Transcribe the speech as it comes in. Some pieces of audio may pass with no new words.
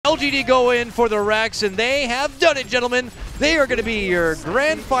LGD go in for the Rex, and they have done it, gentlemen. They are going to be your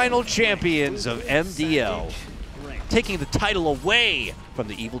grand final champions of MDL, taking the title away from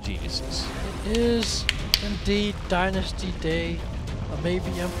the Evil Geniuses. It is indeed Dynasty Day. Maybe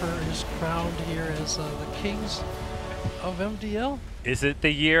Emperor is crowned here as the kings of MDL. Is it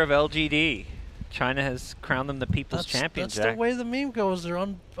the year of LGD? China has crowned them the People's Champions. That's the way the meme goes. They're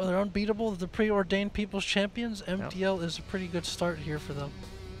unbeatable. The preordained People's Champions. MDL is a pretty good start here for them.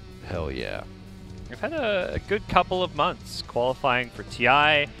 Hell yeah. We've had a good couple of months qualifying for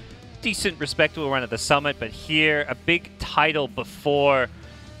TI. Decent, respectable run at the Summit, but here, a big title before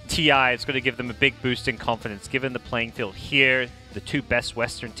TI is going to give them a big boost in confidence, given the playing field here. The two best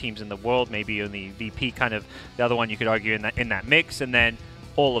Western teams in the world, maybe only VP kind of the other one you could argue in that mix, and then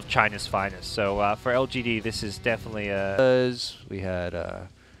all of China's finest. So for LGD, this is definitely a... We had,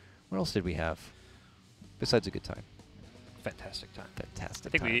 what else did we have? Besides a good time. Fantastic time.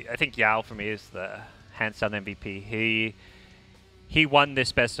 Fantastic I think Yao, for me, is the hands-down MVP. He won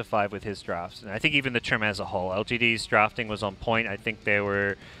this best of 5 with his drafts, and I think even the tournament as a whole. LGD's drafting was on point. I think there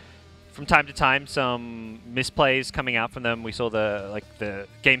were, from time to time, some misplays coming out from them. We saw the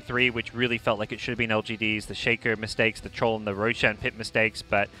game 3, which really felt like it should have been LGD's, the Shaker mistakes, the Troll and the Roshan pit mistakes,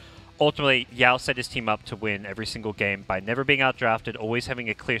 but ultimately Yao set his team up to win every single game by never being outdrafted, always having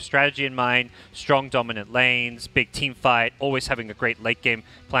a clear strategy in mind, strong dominant lanes, big team fight, always having a great late game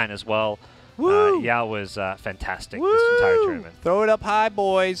plan as well. Yao was fantastic this entire tournament. Throw it up high,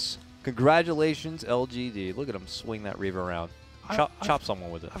 boys. Congratulations, LGD. Look at him swing that Reaver around. Chop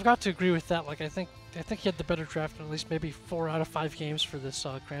someone with it. I've got to agree with that. Like I think he had the better draft in at least maybe 4 out of 5 games for this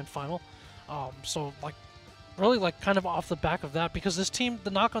grand final. So like really like kind of off the back of that, because this team,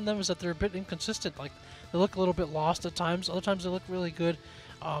 the knock on them is that they're a bit inconsistent. Like they look a little bit lost at times. Other times they look really good.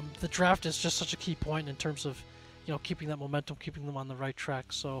 The draft is just such a key point in terms of keeping that momentum, keeping them on the right track.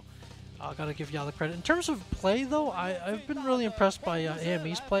 So I gotta give Yao the credit. In terms of play, though, I've been really impressed by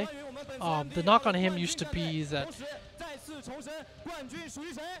AME's play. The knock on him used to be that.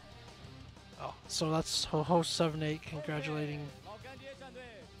 Oh, so that's Ho78 congratulating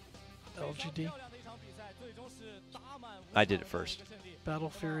LGD. I did it first. Battle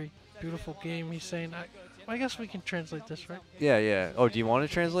Fury, beautiful game. He's saying, I guess we can translate this, right? Yeah, yeah. Oh, do you want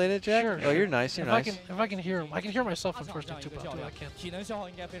to translate it, Jack? Sure. Oh, you're nice. You're nice. If I can hear him, I can hear myself in first and 2, but I can't. 体能消耗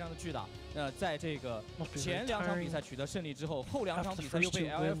应该非常的巨大。在这个前2场比赛取得胜利之后，后2场比赛又被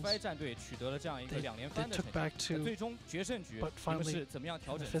LFY 战队取得了这样一个2连翻的成绩。最终决胜局，你们是怎么样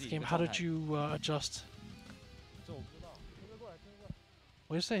调整自己的状态？ How did you adjust?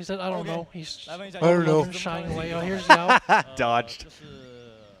 What did he say? He said, I don't know. He's I don't know. Shying away. Oh, here's Yao. Dodged.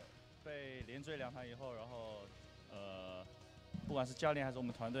 被连追2盘以后，然后不管是教练还是我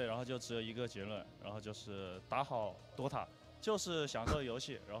们团队，然后就只有一个结论，然后就是打好 Dota， 就是享受游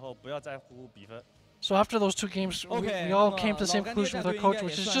戏，然后不要在乎比分。 So after those 2 games, we all came to the same conclusion with our coach,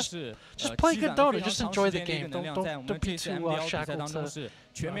 which is just play good Dota, just enjoy the game. Don't be too shackled to.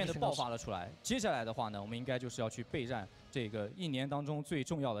 全面的爆发了出来。接下来的话呢，我们应该就是要去备战这个1年当中最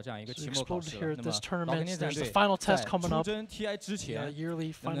重要的这样一个期末考试了。那么老干爹战队在出征 TI 之前，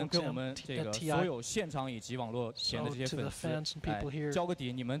能不能跟我们这个所有现场以及网络前的这些粉丝交个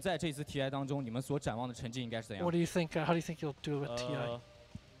底？你们在这次 TI 当中，你们所展望的成绩应该是怎样 ？What do you think? How do you think you'll do at TI?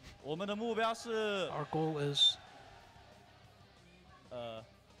 我们的目标是 Our goal is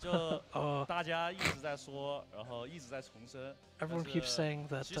就大家一直在说，然后一直在重申。Everyone keeps saying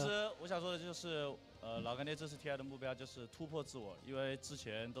that. 其实我想说的就是，老干爹这次 TI 的目标就是突破自我，因为之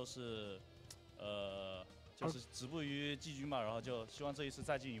前都是就是止步于季军嘛，然后就希望这一次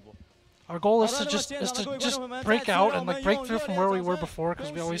再进一步。 Our goal is to just break out and like break through from where we were before,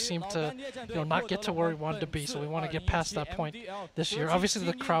 because we always seem to not get to where we wanted to be. So we want to get past that point this year. Obviously,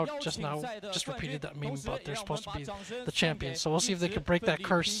 the crowd just repeated that meme about they're supposed to be the champions. So we'll see if they can break that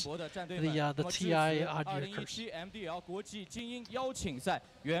curse, the TI odd year curse. MDL 国际精英邀请赛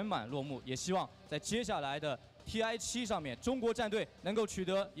圆满落幕，也希望在接下来的 TI 7上面，中国战队能够取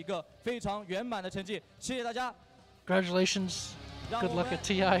得一个非常圆满的成绩。谢谢大家。 Congratulations. Good luck at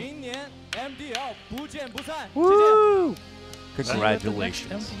TI. Woo!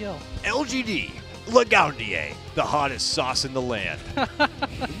 Congratulations. MDL. LGD, Lagoundier, the hottest sauce in the land.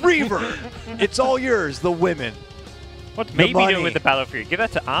 Reaver, it's all yours, the women. What's Maybe doing with the Battle Fury? Give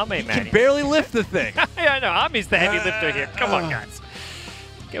that to Ame, man. He can barely lift the thing. Yeah, I know. Ame's the heavy lifter here. Come on, guys.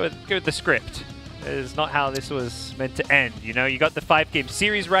 Go with the script. It is not how this was meant to end. You know, you got the 5-game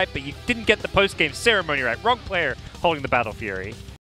series right, but you didn't get the post-game ceremony right. Wrong player holding the Battle Fury.